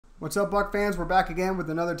What's up, Buck fans? We're back again with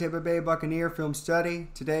another Tampa Bay Buccaneer film study.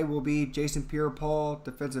 Today will be Jason Pierre Paul,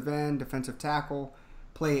 defensive end, defensive tackle,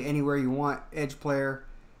 play anywhere you want, edge player.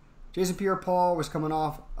 Jason Pierre Paul was coming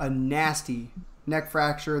off a nasty neck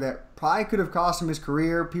fracture that probably could have cost him his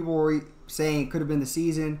career. People were saying it could have been the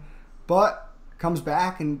season, but comes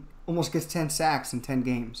back and almost gets 10 sacks in 10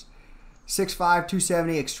 games. 6'5",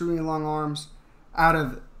 270, extremely long arms, out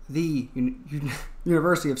of the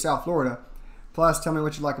University of South Florida. Plus, tell me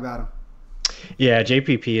what you like about him. Yeah,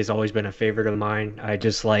 JPP has always been a favorite of mine. I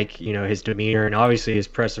just like, his demeanor and obviously his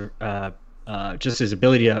just his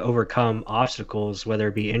ability to overcome obstacles, whether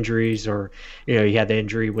it be injuries or, he had the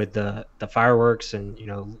injury with the fireworks and,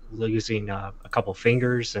 losing a couple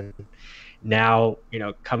fingers, and now,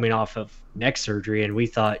 coming off of neck surgery, and we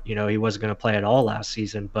thought, he wasn't going to play at all last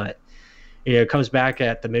season, but it comes back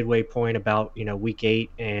at the midway point about, week 8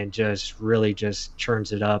 and really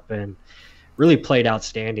churns it up and really played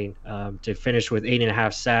outstanding. To finish with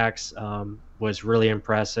 8.5 sacks was really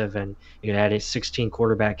impressive, and had his 16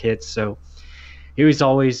 quarterback hits. So he was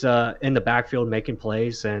always in the backfield making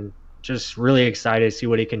plays, and just really excited to see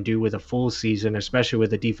what he can do with a full season, especially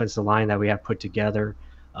with the defensive line that we have put together.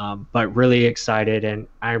 But really excited, and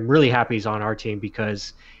I'm really happy he's on our team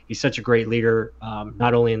because he's such a great leader,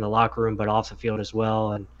 not only in the locker room but off the field as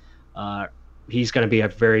well. And he's going to be a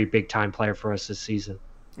very big-time player for us this season.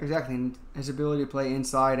 Exactly, and his ability to play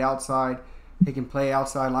inside, outside. He can play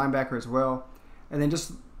outside linebacker as well. And then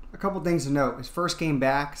just a couple things to note. His first game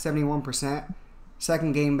back, 71%.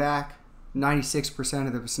 Second game back, 96%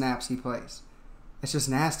 of the snaps he plays. It's just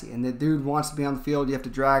nasty. And the dude wants to be on the field. You have to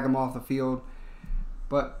drag him off the field.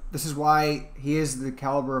 But this is why he is the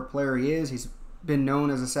caliber of player he is. He's been known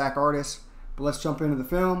as a sack artist. But let's jump into the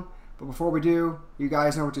film. But before we do, you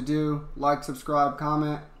guys know what to do. Like, subscribe,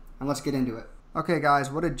 comment, and let's get into it. Okay, guys,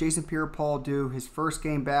 what did Jason Pierre Paul do his first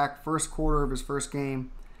game back, first quarter of his first game?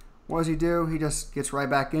 What does he do? He just gets right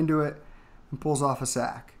back into it and pulls off a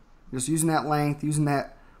sack. Just using that length, using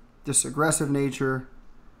that just aggressive nature.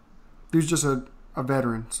 Dude's just a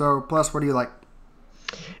veteran. So, plus, what do you like?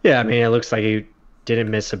 Yeah, I mean, it looks like he didn't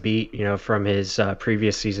miss a beat, from his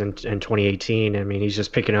previous season in 2018. I mean, he's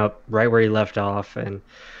just picking up right where he left off and,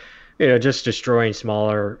 just destroying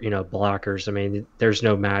smaller, blockers. I mean, there's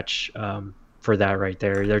no match for that right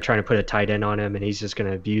there. They're trying to put a tight end on him, and he's just going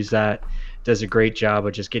to abuse that. Does a great job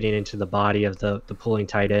of just getting into the body of the pulling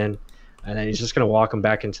tight end, and then he's just going to walk him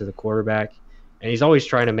back into the quarterback. And he's always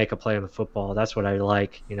trying to make a play on the football. That's what I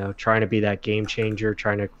like, trying to be that game changer,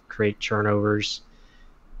 trying to create turnovers,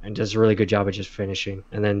 and does a really good job of just finishing.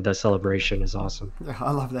 And then the celebration is awesome. Yeah,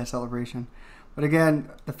 I love that celebration. But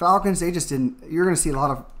again, the Falcons, they just didn't. You're going to see a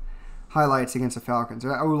lot of highlights against the Falcons.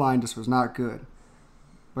 Their O-line just was not good.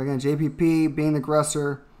 But again, JPP being the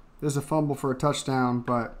aggressor, there's a fumble for a touchdown,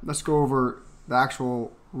 but let's go over the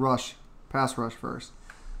actual pass rush first.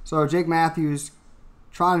 So Jake Matthews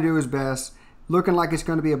trying to do his best, looking like it's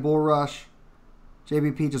going to be a bull rush.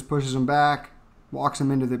 JPP just pushes him back, walks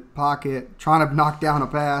him into the pocket, trying to knock down a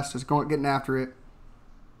pass, just getting after it.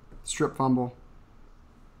 Strip fumble.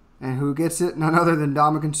 And who gets it? None other than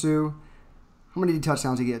Ndamukong Suh. How many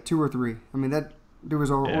touchdowns did he get? 2 or 3? I mean, that dude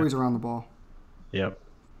was always around the ball. Yep.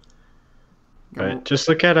 But just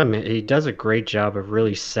look at him. He does a great job of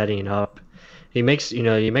really setting up. He makes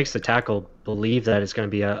the tackle believe that it's going to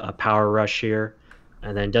be a power rush here,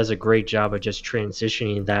 and then does a great job of just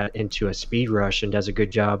transitioning that into a speed rush, and does a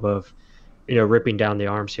good job of, ripping down the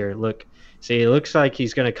arms here. See, it looks like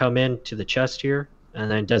he's going to come in to the chest here, and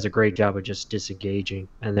then does a great job of just disengaging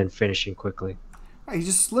and then finishing quickly. He's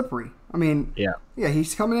just slippery. I mean, yeah,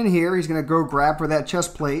 he's coming in here. He's going to go grab for that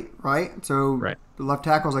chest plate, right? So the left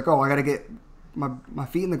tackle's like, oh, I got to get my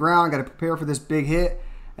feet in the ground, got to prepare for this big hit,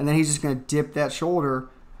 and then he's just going to dip that shoulder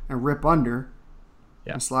and rip under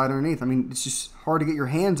and slide underneath. I mean, it's just hard to get your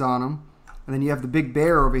hands on him. And then you have the big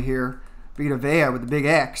bear over here, Vita Vea with the big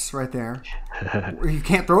X right there. You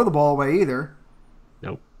can't throw the ball away either.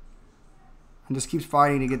 Nope. And just keeps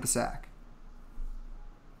fighting to get the sack.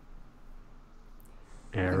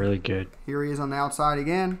 Yeah, really good. Here he is on the outside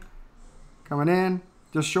again, coming in,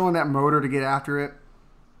 just showing that motor to get after it.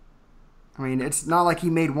 I mean, it's not like he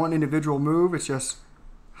made one individual move. It's just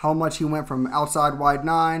how much he went from outside wide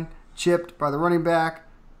 9, chipped by the running back.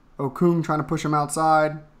 Okung trying to push him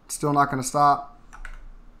outside. Still not going to stop.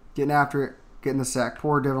 Getting after it, getting the sack.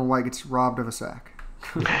 Poor Devin White gets robbed of a sack.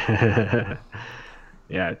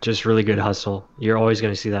 Yeah, just really good hustle. You're always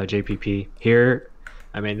going to see that with JPP. Here,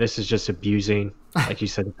 I mean, this is just abusing, like you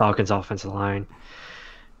said, the Falcons' offensive line.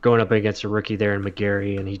 Going up against a rookie there in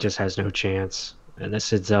McGarry, and he just has no chance. And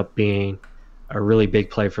this ends up being a really big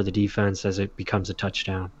play for the defense as it becomes a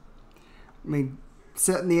touchdown. I mean,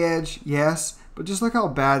 setting the edge, yes, but just look how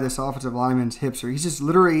bad this offensive lineman's hips are. He's just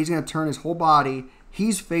literally, he's going to turn his whole body.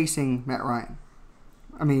 He's facing Matt Ryan.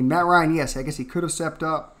 I mean, Matt Ryan, yes, I guess he could have stepped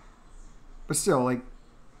up, but still, like,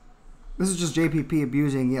 this is just JPP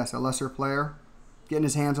abusing, yes, a lesser player, getting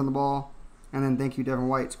his hands on the ball, and then thank you, Devin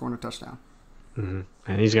White, scoring a touchdown. Mm-hmm.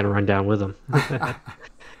 And he's going to run down with him.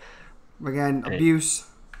 Again, abuse.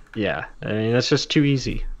 Yeah, I mean, that's just too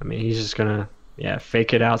easy. I mean, he's just going to,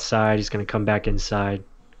 fake it outside. He's going to come back inside.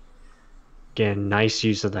 Again, nice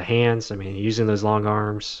use of the hands. I mean, using those long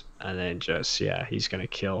arms. And then just, he's going to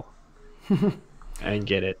kill and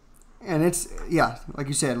get it. And it's, like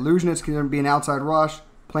you said, illusion, it's going to be an outside rush.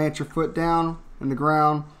 Plant your foot down in the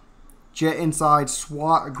ground. Jet inside,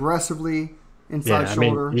 swat aggressively. Inside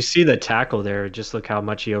shoulder. I mean, you see the tackle there. Just look how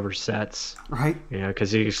much he oversets. Right. Because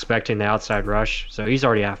he's expecting the outside rush. So he's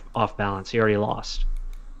already off balance. He already lost.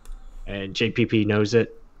 And JPP knows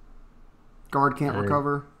it. Guard can't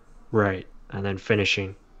recover. Right. And then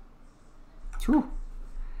finishing. True.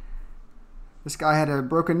 This guy had a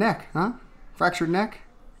broken neck, huh? Fractured neck?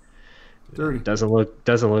 Dirty. Doesn't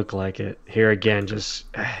look like it. Here again, he's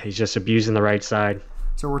just abusing the right side.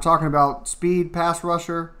 So we're talking about speed pass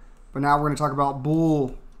rusher. But now we're going to talk about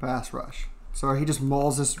bull pass rush. So he just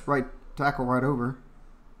mauls this right tackle right over.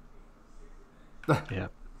 Yeah.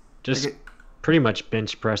 Just pretty much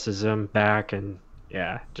bench presses him back and,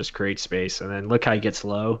 just creates space. And then look how he gets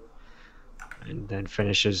low and then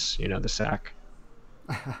finishes, the sack.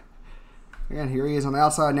 Again, here he is on the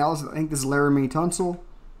outside now. I think this is Laramie Tunsil.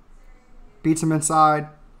 Beats him inside.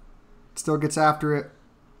 Still gets after it.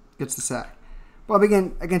 Gets the sack. But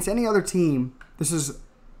again, against any other team, this is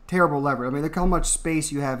terrible leverage. I mean, look how much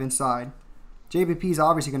space you have inside. JPP is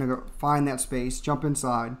obviously going to go find that space, jump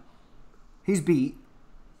inside. He's beat.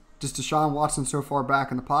 Just Deshaun Watson so far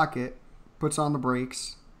back in the pocket, puts on the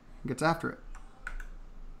brakes, and gets after it.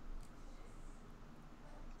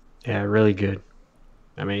 Yeah, really good.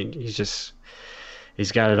 I mean, he's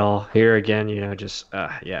got it all. Here again, just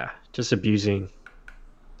abusing.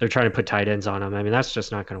 They're trying to put tight ends on him. I mean, that's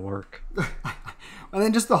just not going to work. And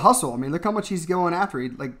then just the hustle. I mean, look how much he's going after.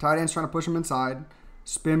 Like, tight end's trying to push him inside.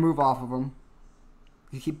 Spin move off of him.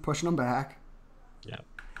 You keep pushing him back. Yeah.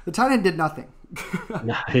 The tight end did nothing.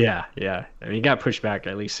 Yeah. I mean, he got pushed back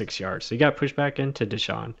at least 6 yards. So he got pushed back into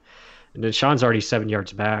Deshaun. And Deshaun's already 7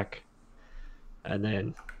 yards back. And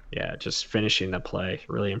then, just finishing the play.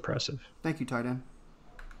 Really impressive. Thank you, tight end.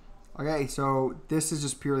 Okay, so this is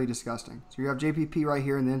just purely disgusting. So you have JPP right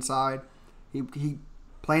here in the inside. He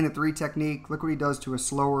playing a 3 technique. Look what he does to a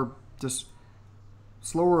slower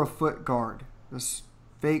of foot guard. This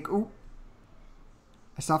fake. Ooh,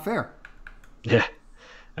 it's not fair. Yeah,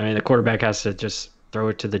 I mean the quarterback has to just throw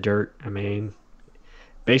it to the dirt. I mean,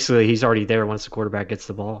 basically he's already there once the quarterback gets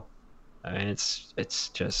the ball. I mean it's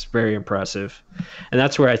just very impressive, and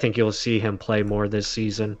that's where I think you'll see him play more this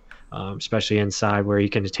season, especially inside where he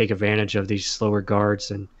can take advantage of these slower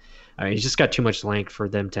guards, and he's just got too much length for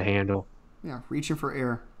them to handle. Yeah, reaching for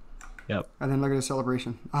air. Yep. And then look at the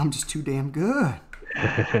celebration. I'm just too damn good.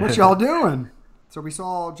 What y'all doing? So we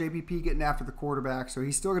saw JPP getting after the quarterback, so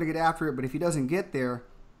he's still going to get after it, but if he doesn't get there,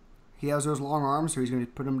 he has those long arms, so he's going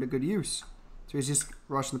to put them to good use. So he's just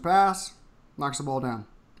rushing the pass, knocks the ball down.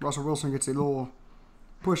 Russell Wilson gets a little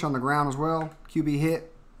push on the ground as well. QB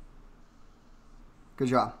hit. Good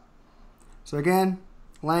job. So again,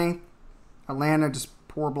 length. Atlanta just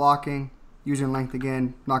poor blocking. Using length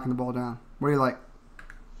again, knocking the ball down. What do you like?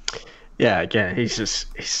 Yeah, again, he just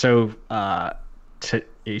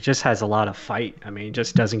has a lot of fight. I mean, he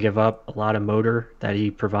just doesn't give up, a lot of motor that he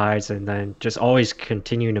provides, and then just always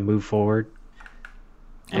continuing to move forward.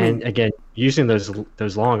 And again, using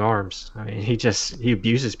those long arms. I mean, he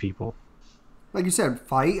abuses people. Like you said,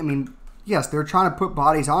 fight. I mean, yes, they're trying to put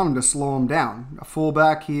bodies on him to slow him down. A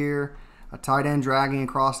fullback here, a tight end dragging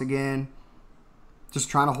across again. Just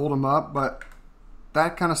trying to hold him up, but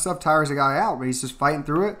that kind of stuff tires a guy out. But he's just fighting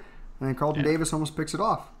through it, and then Carlton Davis almost picks it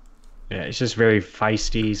off. Yeah, he's just very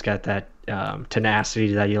feisty. He's got that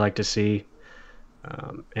tenacity that you like to see.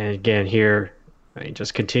 And again, here, I mean,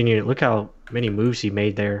 just continue. Look how many moves he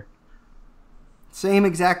made there. Same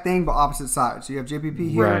exact thing, but opposite sides. So you have JPP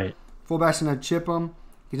here. Right. Fullback's going to chip him.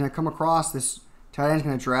 He's going to come across. This tight end's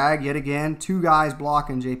going to drag yet again. 2 guys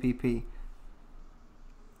blocking JPP.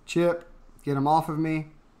 Chip. Get him off of me.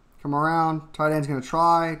 Come around. Tight end's going to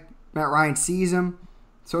try. Matt Ryan sees him.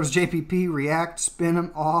 So does JPP. React. Spin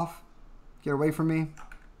him off. Get away from me.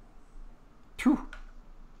 Whew.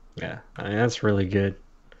 Yeah, I mean, that's really good.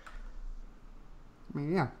 I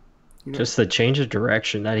mean, yeah. Just the change of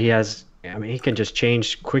direction that he has. I mean, he can just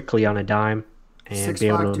change quickly on a dime and 6'5", be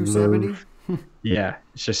able to 270. move. Yeah,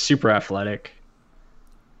 it's just super athletic.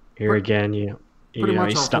 Here But again, pretty he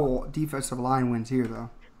much our stopped. whole defensive line wins here, though.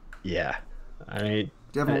 Yeah, I mean,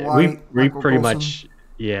 Devin we White, we Michael pretty Golson. much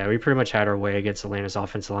we pretty much had our way against Atlanta's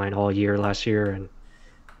offensive line all year last year, and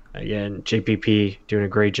again, JPP doing a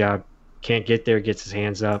great job. Can't get there, gets his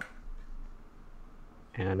hands up,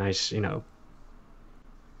 and a nice, And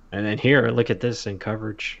then here, look at this in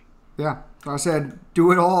coverage. Yeah. So I said,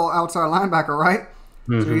 do it all outside linebacker, right?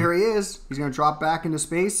 So Mm-hmm. here he is. He's going to drop back into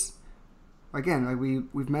space. Again, like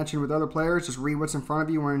we've mentioned with other players, just read what's in front of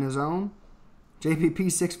you when in his zone. JPP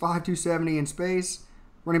 6'5", 270 in space.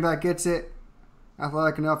 Running back gets it.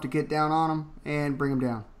 Athletic enough to get down on him and bring him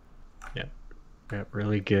down. Yeah,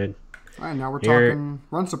 really good. All right, now we're Here, talking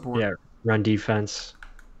run support. yeah, run defense,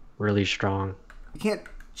 really strong. You can't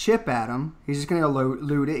chip at him. He's just going to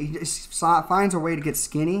loot it. He just finds a way to get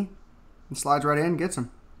skinny and slides right in and gets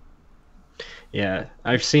him. Yeah,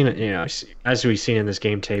 I've seen it. As we've seen in this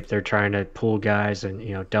game tape, they're trying to pull guys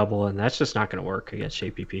and double, and that's just not going to work against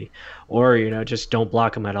JPP. Or just don't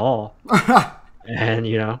block him at all, and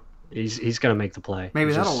he's going to make the play.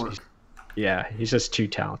 Maybe that'll work. He's just too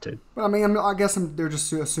talented. But I mean, I guess they're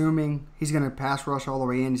just assuming he's going to pass rush all the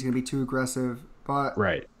way in. He's going to be too aggressive. But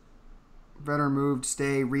Right. veteran move,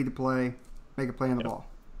 stay, read the play, make a play on the ball.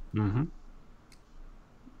 Mm-hmm.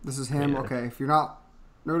 This is him. Yeah. Okay, if you're not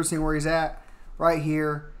noticing where he's at, right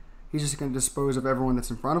here, he's just going to dispose of everyone that's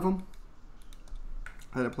in front of him.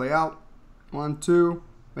 Let it play out. 1, 2,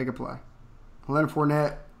 make a play. Leonard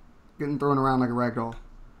Fournette getting thrown around like a rag doll.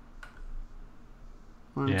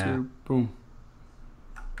 1, Yeah. 2, boom.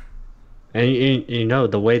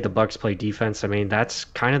 And the way the Bucs play defense, I mean, that's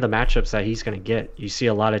kind of the matchups that he's going to get. You see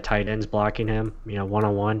a lot of tight ends blocking him,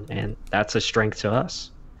 one-on-one, and that's a strength to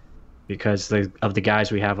us because of the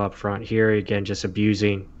guys we have up front. Here again, just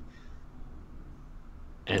abusing,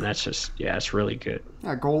 and that's just it's really good.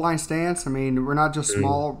 Yeah, goal line stance. I mean, we're not just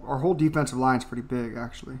small. Our whole defensive line's pretty big,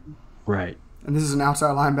 actually. Right. And this is an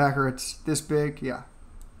outside linebacker. It's this big. Yeah.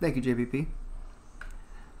 Thank you, JPP.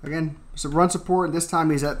 Again, so run support. This time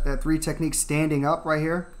he's at that 3 technique standing up right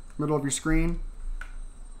here, middle of your screen.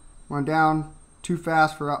 One down, too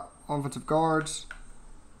fast for offensive guards.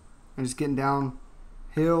 And just getting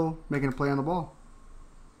downhill, making a play on the ball.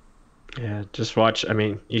 Yeah, just watch. I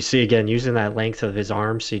mean, you see again, using that length of his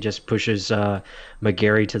arms, he just pushes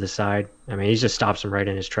McGarry to the side. I mean, he just stops him right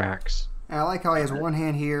in his tracks. And I like how he has one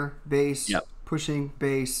hand here, base, Yep. pushing,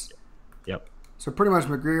 base. Yep. So pretty much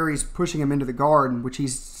McGarry's pushing him into the guard, which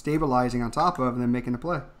he's stabilizing on top of and then making the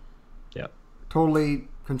play. Yep. Totally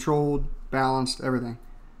controlled, balanced, everything.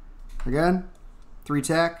 Again, 3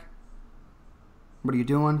 tech. What are you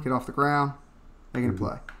doing? Get off the ground, making a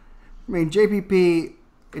play. I mean, JPP,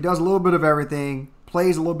 it does a little bit of everything,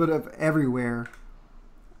 plays a little bit of everywhere,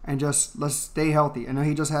 and just let's stay healthy. I know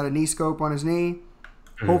he just had a knee scope on his knee.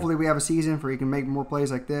 Hopefully we have a season where he can make more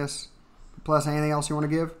plays like this. Plus, anything else you want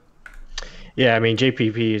to give? Yeah, I mean,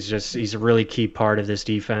 JPP he's a really key part of this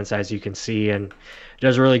defense, as you can see, and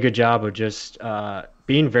does a really good job of just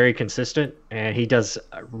being very consistent, and he does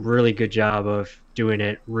a really good job of doing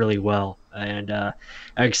it really well. And I'm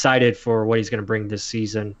excited for what he's going to bring this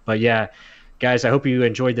season. But yeah, guys, I hope you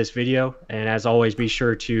enjoyed this video, and as always, be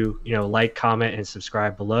sure to like, comment, and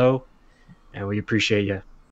subscribe below, and we appreciate you.